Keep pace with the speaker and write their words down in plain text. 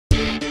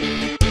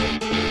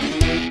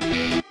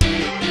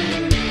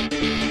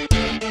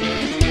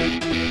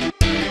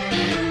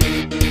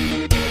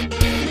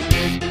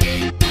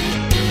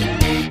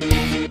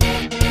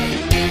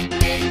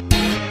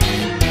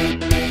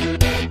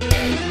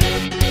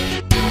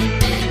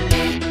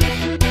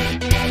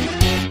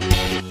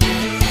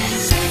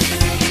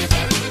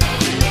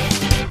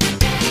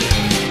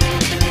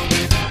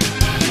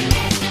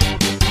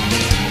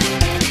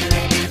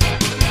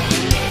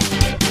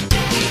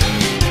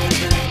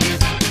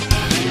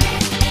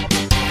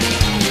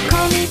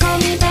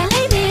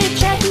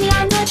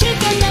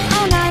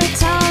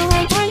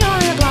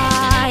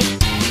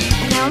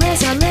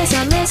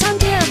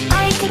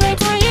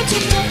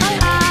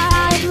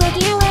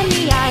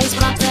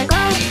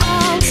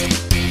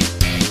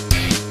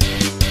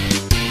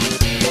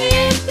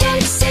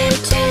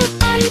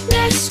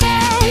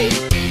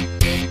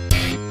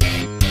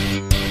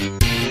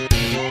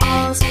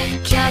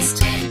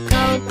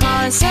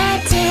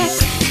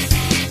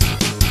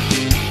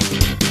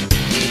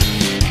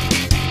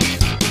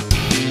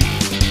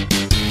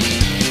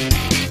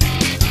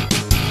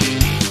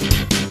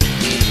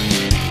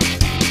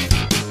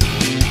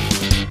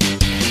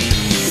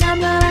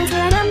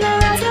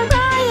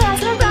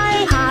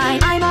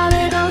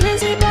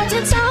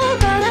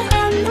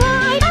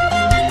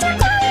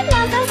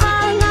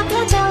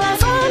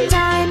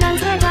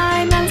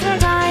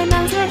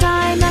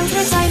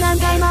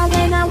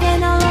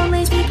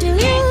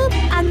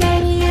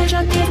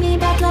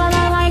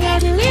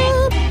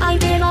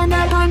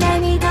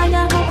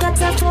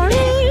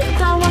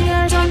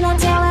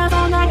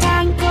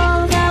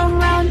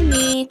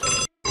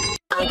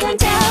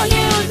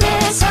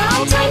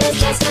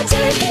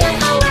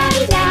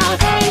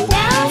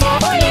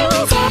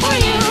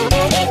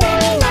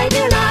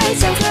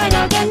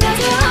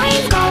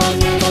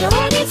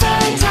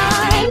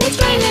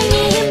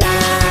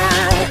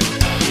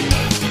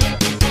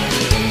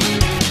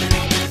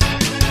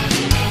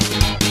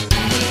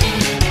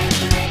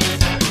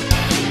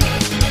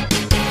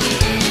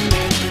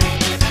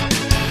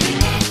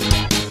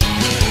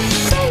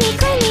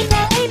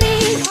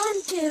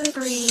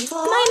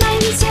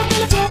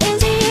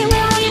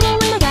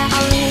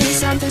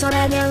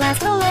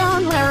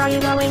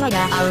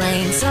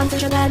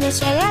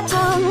stay at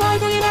home? Why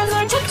do you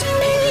never talk to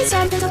me?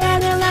 Something so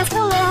bad you left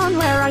alone.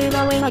 Where are you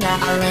going? I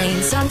got a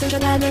rain. Something so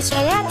bad you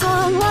stay at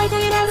home. Why do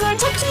you never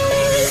talk to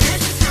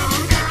me?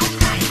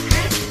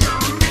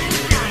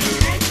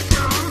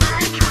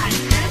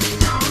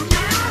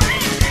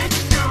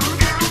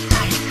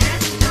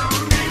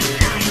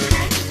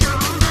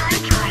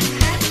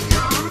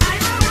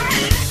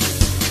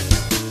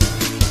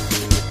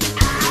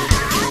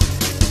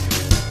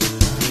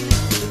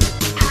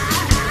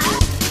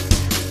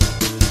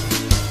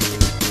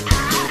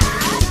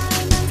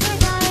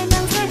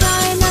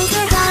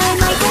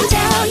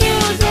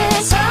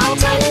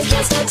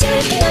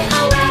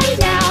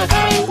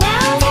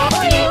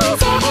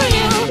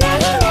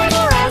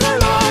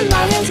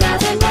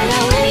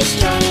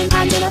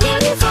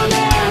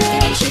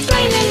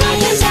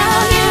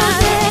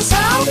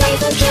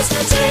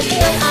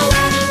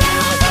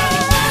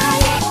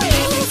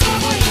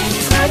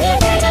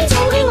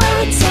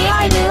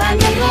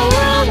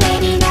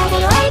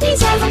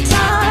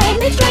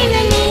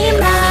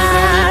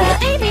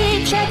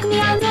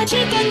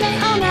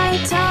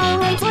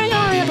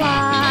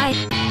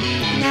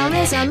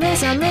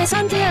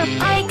 Listen, dear,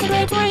 I can't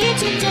wait for you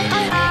to take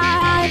my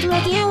eyes,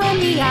 look you in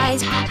the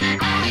eyes.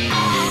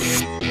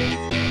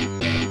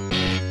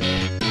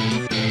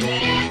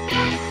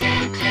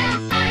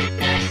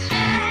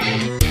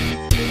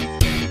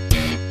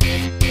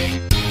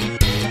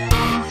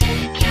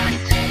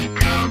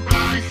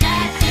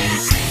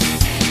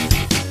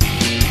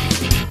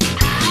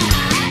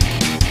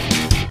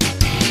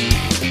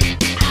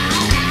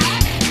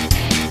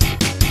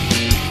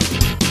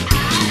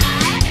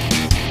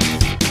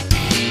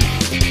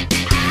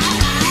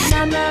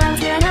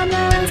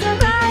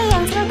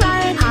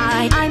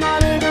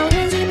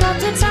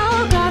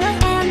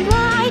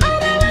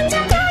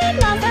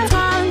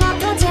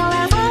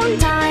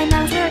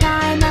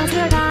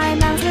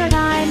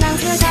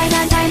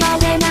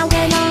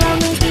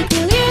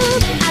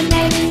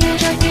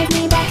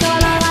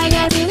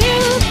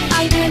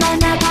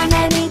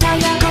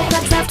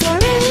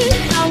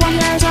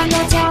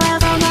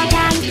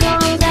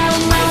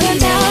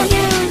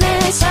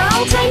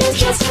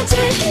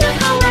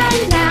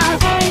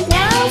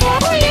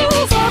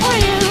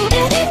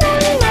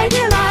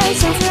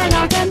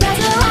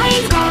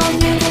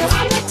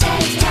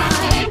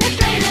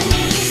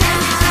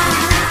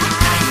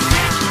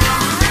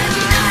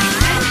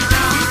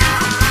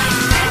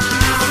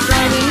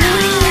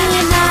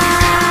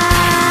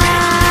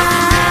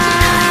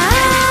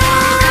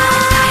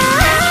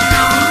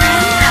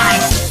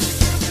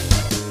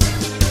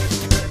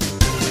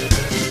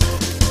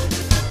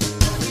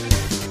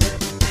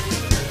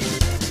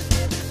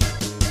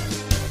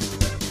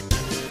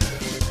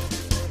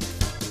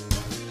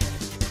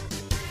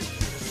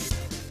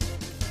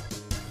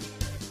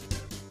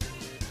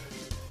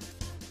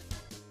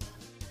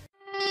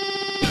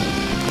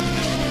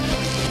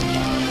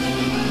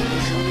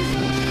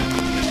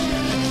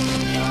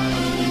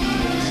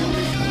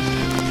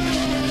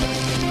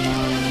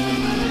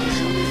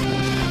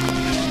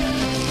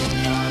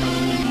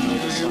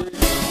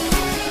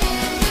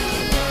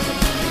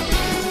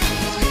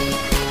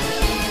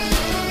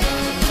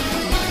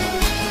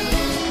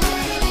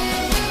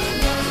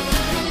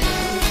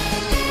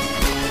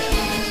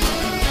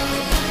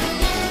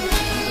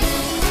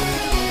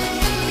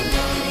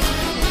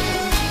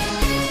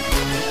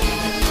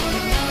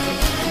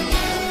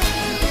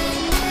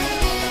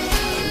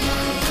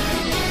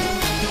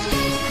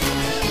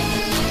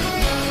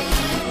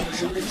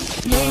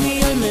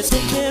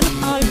 mistaken,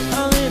 I'm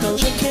a little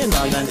chicken.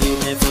 I'm an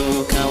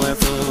beautiful,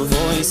 colorful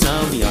voice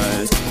of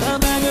yours. The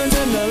patterns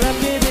and the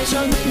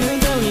repetition, you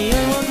don't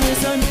hear what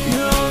listen.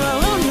 You're all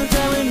alone, you're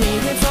telling me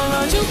it's all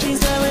on you. She's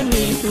telling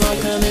me,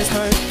 like a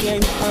misheard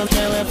game on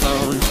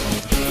telephone.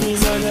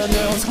 These are the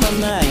girls of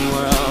my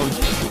world.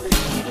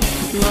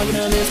 Like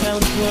a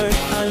misspelled word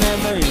I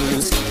never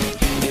use.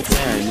 It's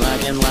very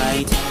black and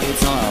white,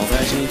 it's all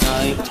freshly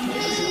typed.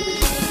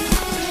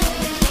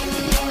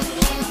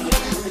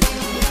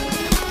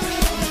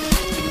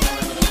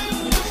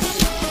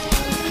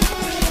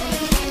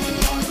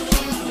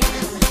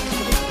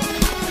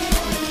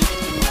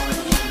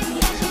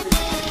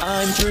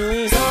 I'm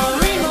truly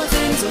sorry, my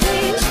things have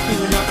changed.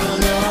 You're not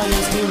gonna know I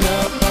used to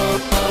know.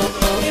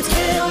 It's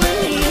killing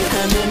me.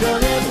 And in the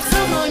depths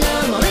of my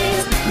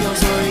memories, your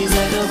stories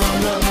echo from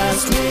the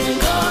past.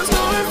 Because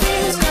your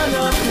face stand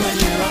up when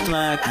you're a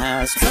black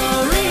ass.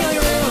 Sorry, I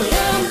really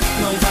am.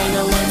 My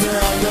final words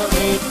are on the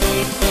page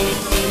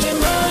in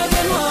black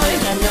and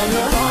white. And down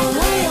the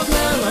hallway of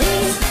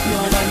memories,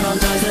 your background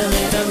doesn't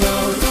make the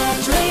road that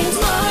drains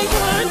my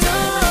heart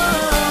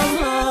of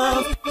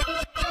love.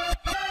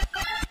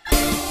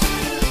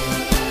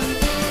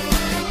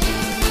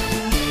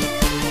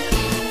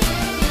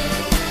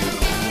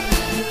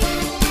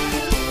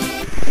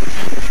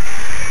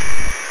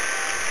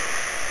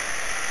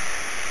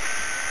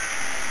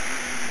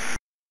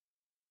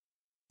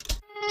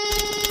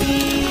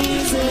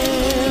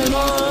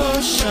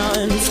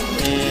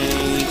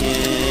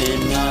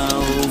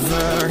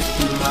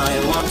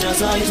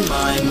 side to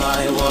mine,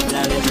 my warm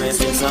and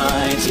interest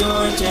inside.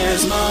 Your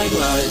tears, my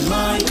blood,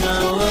 my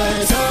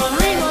colors. All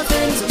rainbow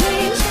things of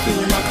dreams.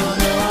 You're not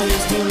gonna know I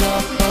used to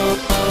love.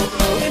 Oh,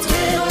 oh, oh, it's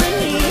killing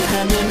me.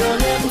 And in the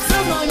lips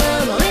of my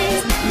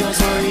memories, your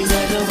stories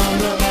echo from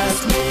the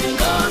past.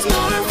 Because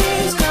your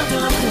face got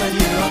up when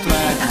you got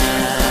black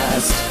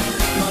past.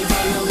 My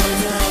final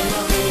words and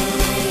my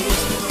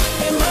face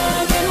in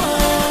black and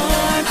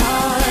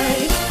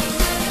white.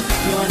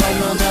 Your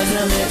diagonal does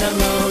a little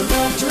road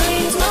that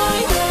drains my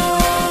heart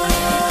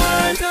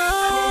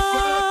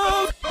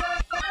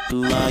of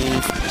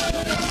life.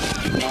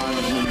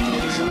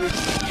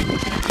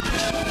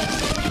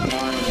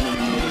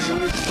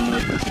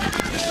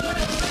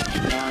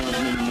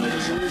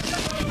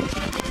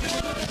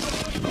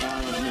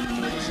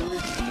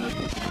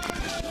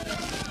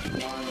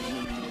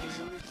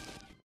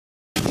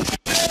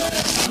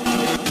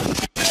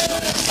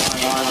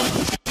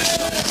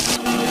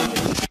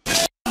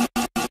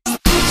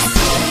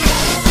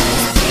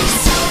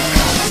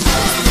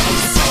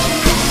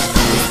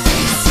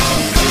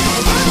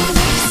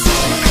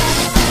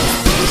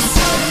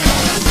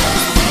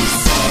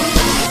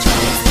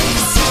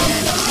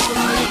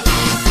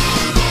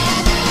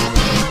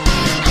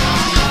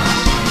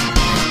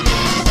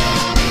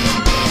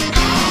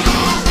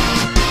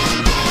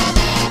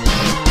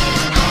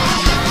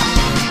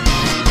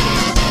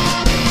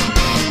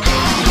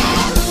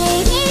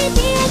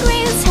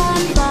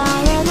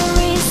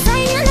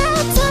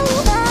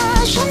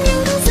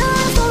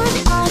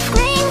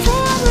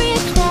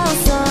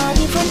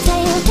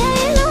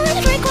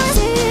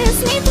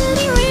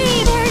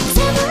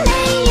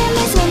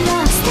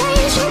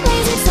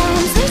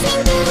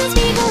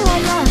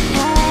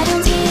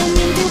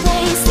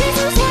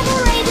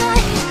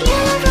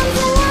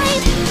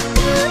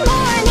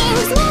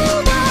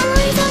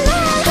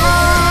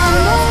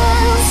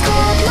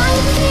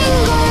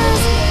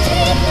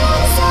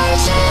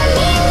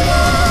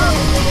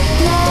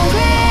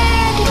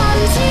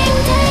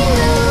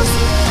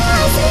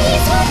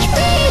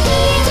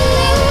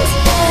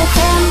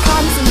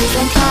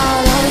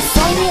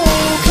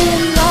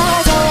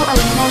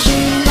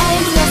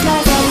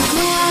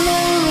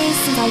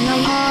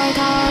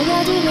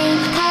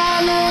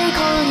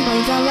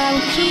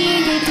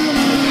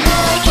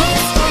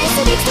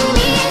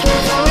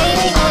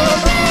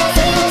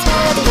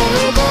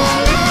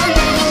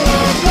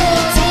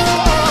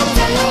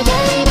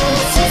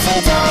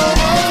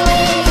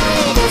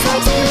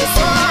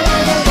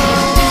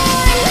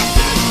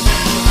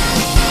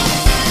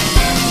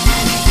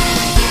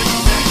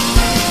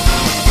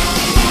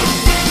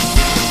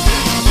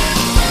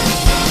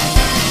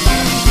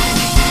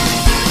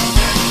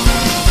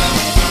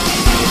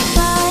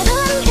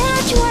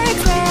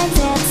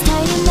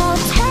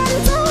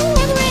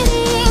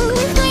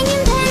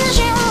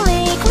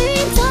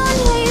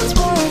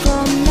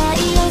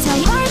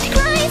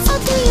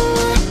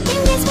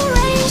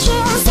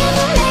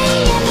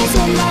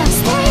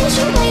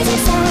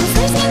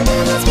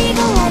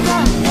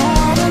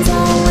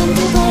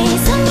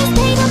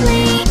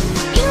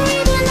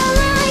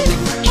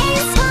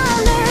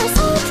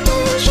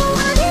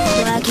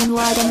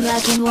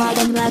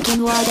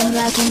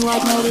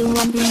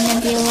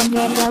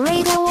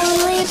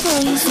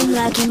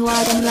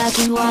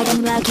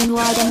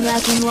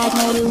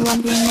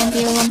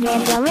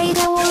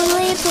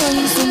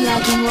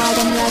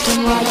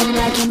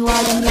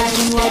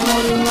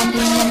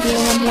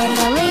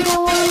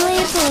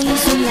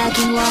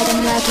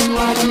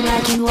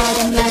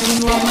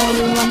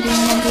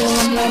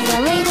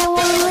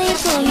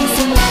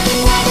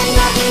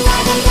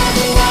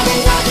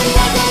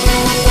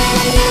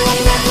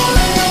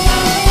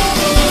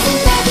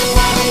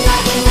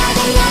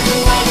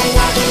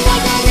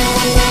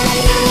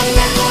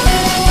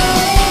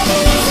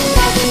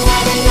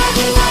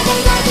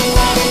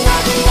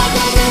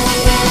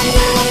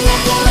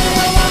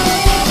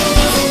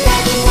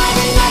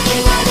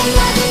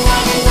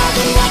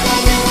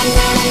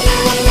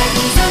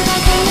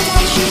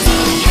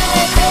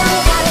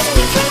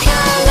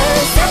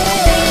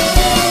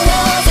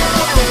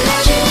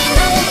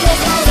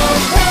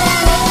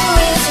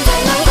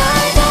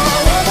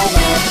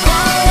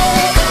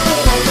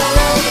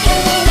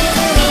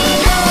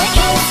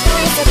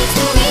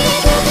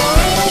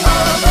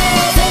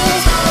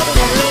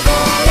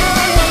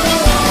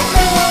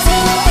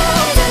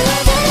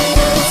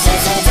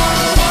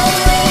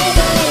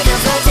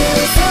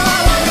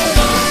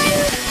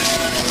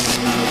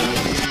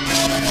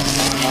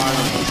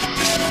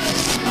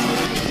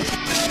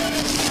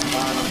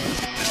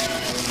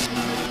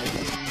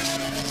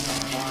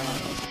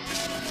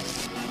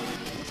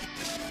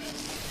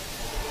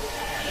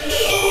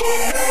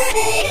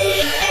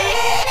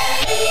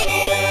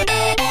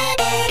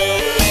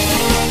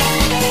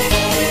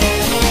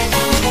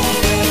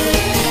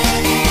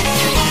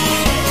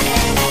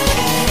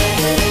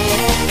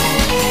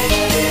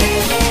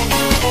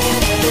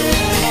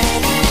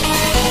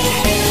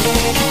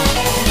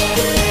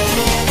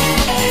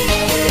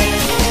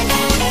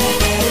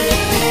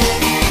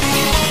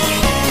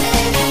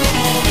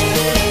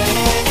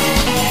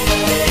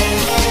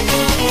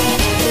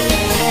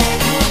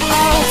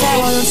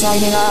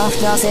 signing off.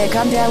 The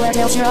second hour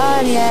tells your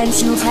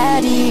audience you've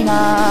had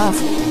enough.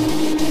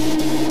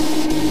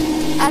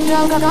 And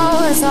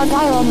alcohol is not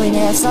my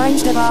loneliness,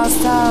 orange the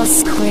past the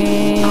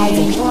screen. I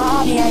think your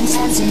audience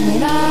has seen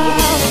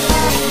enough.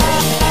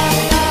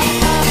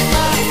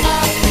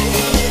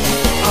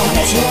 Oh,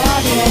 yes, your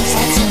audience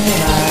has seen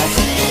enough.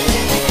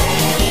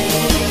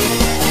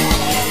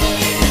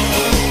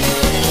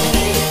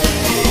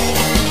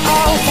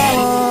 Oh, the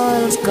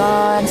world's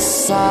gone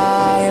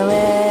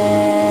silent.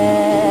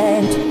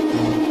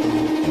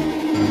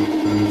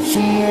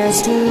 Here's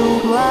to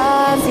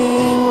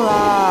loving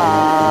life.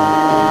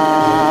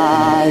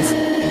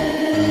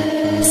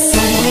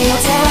 Simply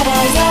tell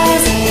us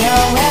as we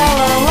are well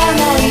or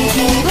no, if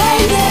you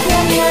blame it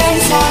when you're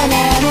inside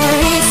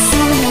memories.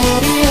 Soon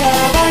you'll be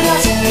about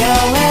us, we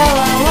are well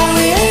or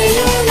we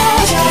you know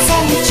just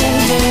how it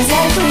changes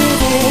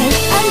everything.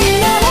 And you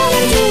not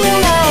only do you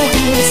know,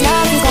 it's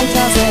not as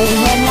confusing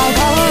when my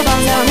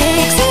Colorbars are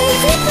mixing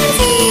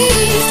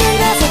frequencies. Turn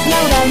the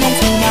footnote and then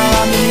see now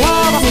on the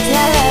opposite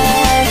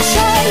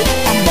direction.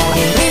 And now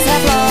here is the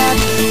blood.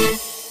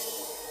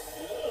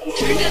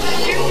 Turn the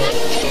volume up.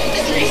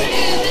 The place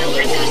that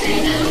we're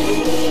talking now.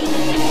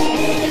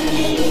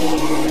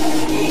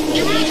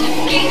 You're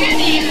talking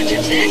radio to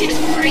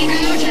satisfy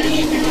out of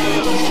the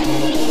mouth.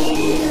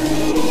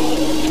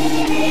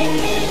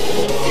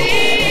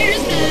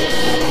 There's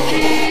nothing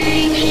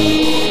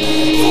here.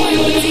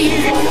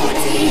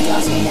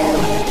 Doesn't know.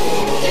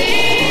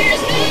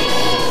 There's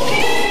nothing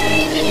here.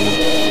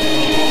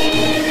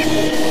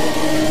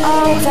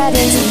 Oh, that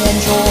isn't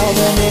control.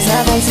 There is a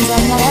voices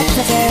and the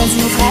epithets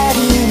you've had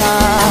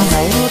enough. And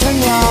I will turn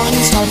you on,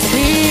 you start to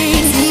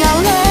breathe. The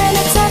outlet,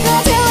 it's not the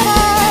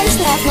televised.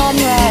 That's not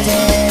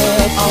ready.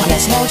 Oh,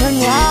 yes, now turn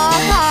your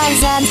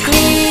eyes and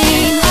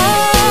scream.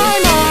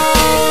 I'm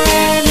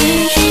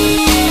already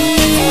here.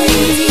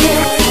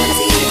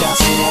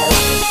 Doesn't know.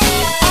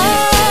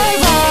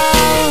 I've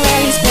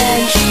always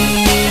been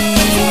here.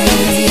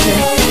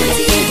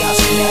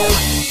 Doesn't know.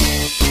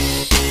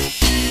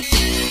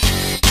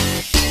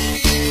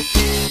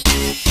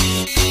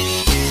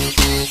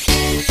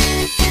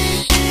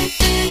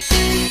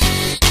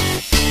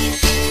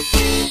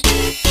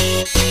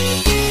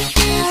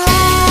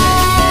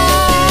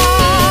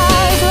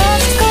 I've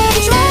lost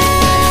control.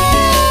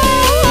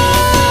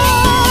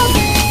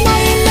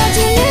 My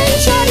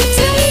imagination, it's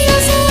in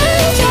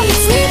isolation.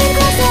 It's leading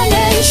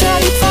constellation.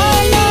 It's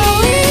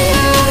finally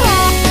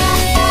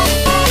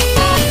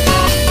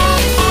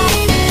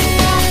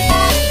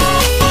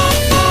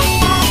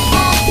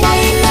my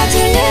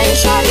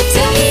imagination, it's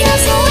in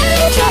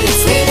isolation.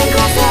 It's leading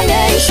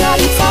constellation.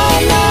 It's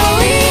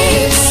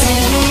finally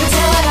singing you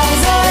tell it I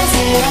was ours.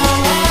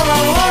 I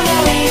wanna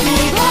leave me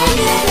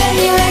blinded and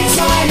erase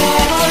my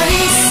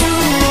memories.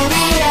 Soon you'll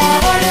be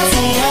ever to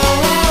see. I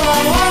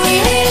worry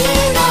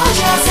you know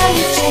just how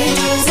it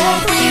changes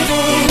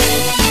everything.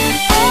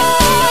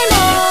 I'm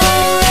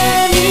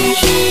already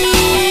here.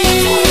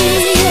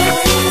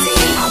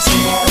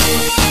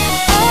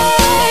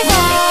 I've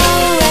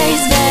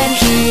always been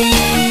here.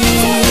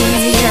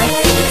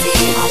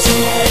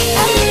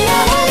 And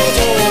not only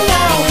do you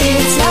know,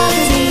 it's not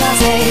as easy as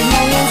saying no,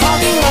 you're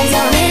fucking lies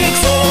are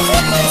mixing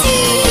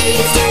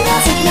frequencies. Turn the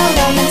signal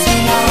down and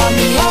spin out on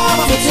the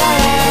opposite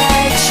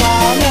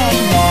direction.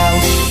 And now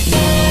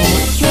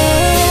you feel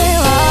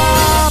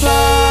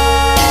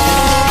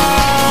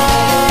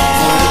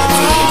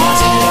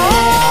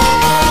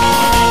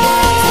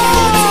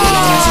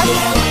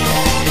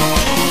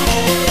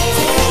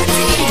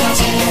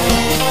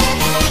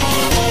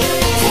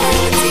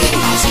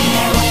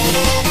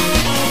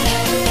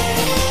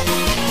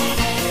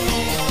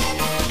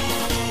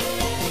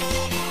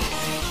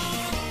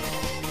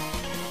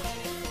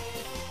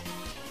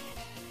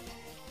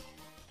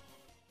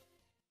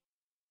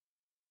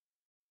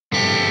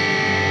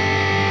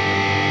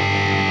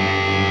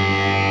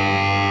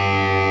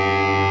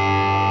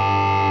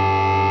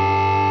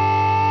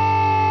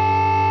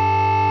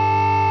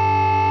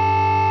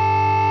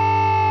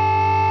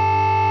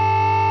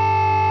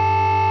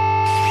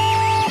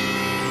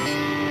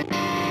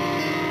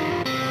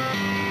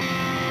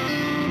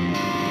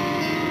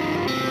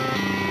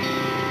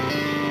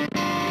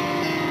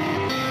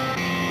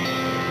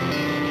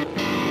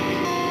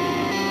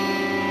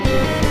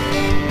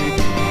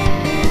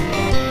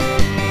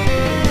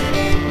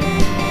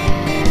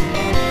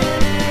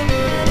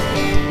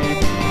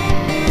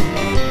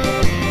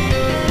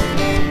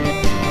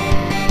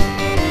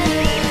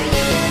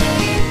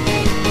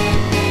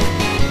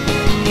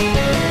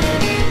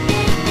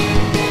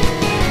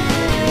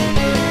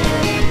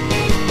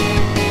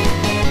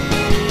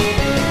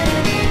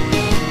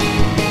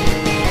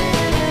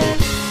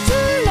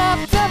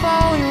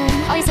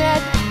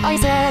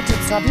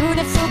It's a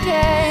beautiful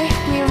day,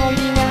 we're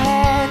holding our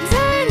hands.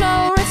 I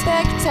know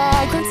respect,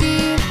 I can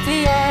see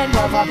the end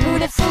of a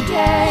beautiful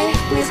day.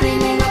 We're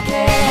screaming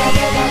again,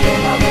 again,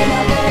 again, again,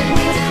 again.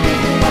 We're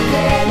screaming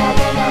again,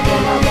 again,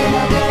 again, again,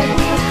 again.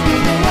 We're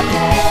screaming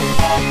again.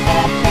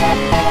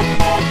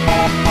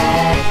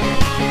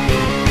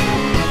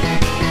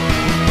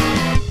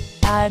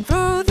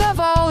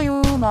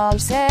 I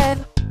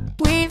said,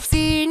 we've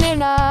seen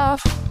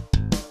enough.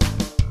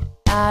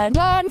 And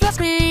on the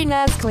screen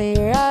as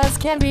clear as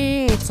can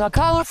be, it's a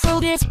colorful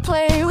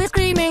display with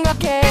screaming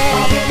again.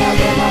 We're screaming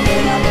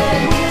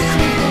again, we're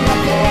screaming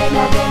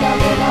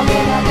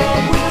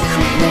again.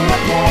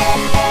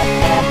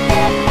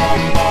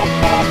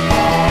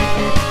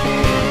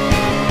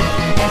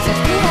 It's a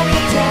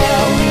screaming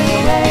till we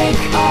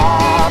wake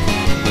up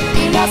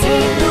in a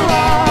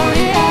singular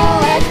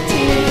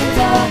reality.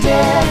 The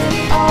death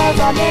of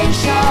a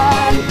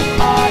nation,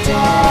 a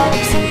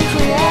toxic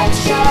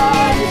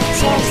reaction.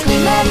 So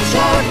scream and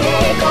shout,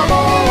 make a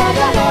more of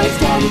the noise.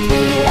 Don't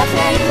be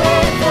afraid,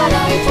 let the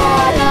light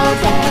run out.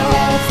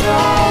 Farewell,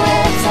 throw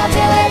it's a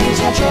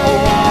television show,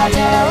 a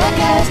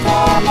telecast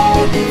from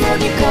old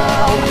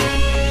vertical.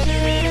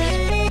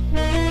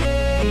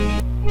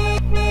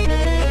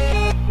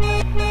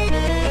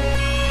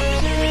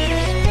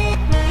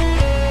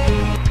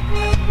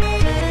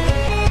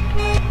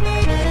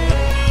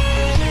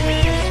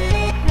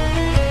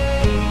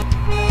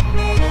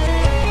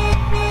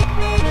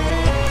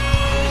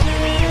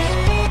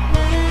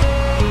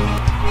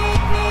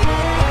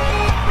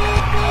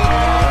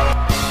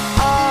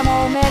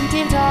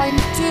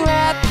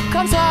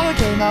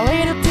 Came a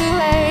little too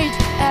late,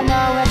 and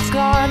now it's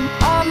gone.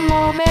 A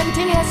moment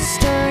in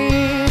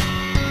history,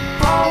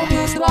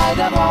 produced by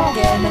the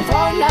broken and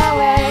thrown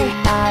away.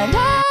 And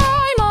I'm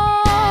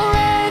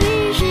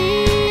already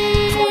here.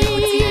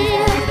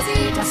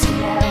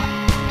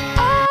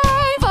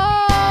 I've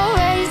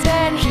always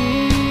been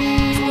here.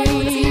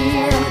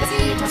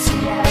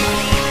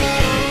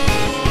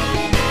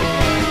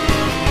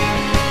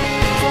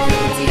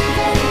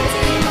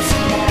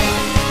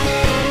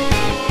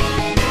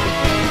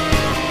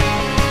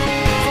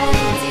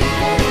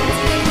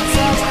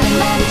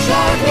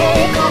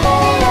 Come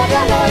on, all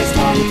the noise,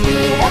 don't be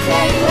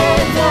afraid,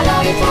 let the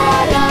light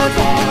run out.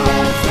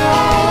 Farewell,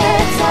 throw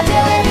it's a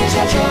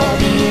television show.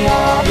 The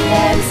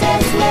audience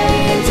is way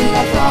into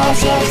the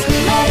process.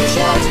 Scream and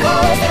shout,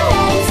 cause the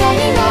one's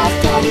signing off.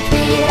 Don't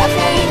be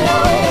afraid, no,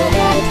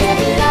 don't get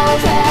it out.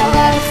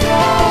 Farewell,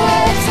 throw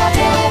it's a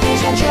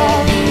television show.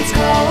 These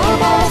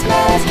Colorbars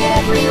mask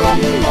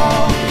everyone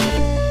know.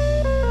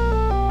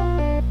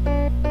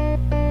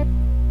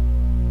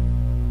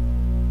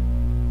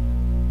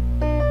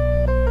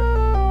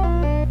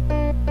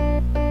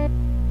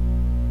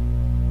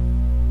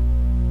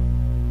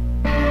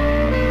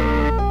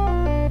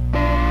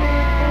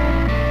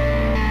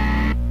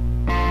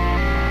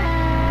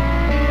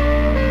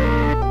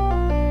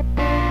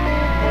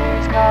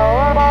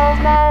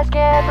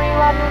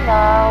 Everyone who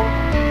knows.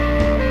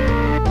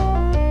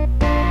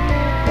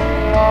 The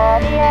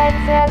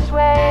audience is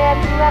way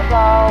into the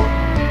flow.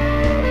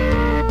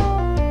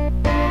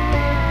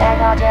 And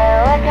I'll go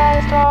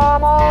against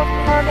almost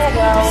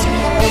vertigo.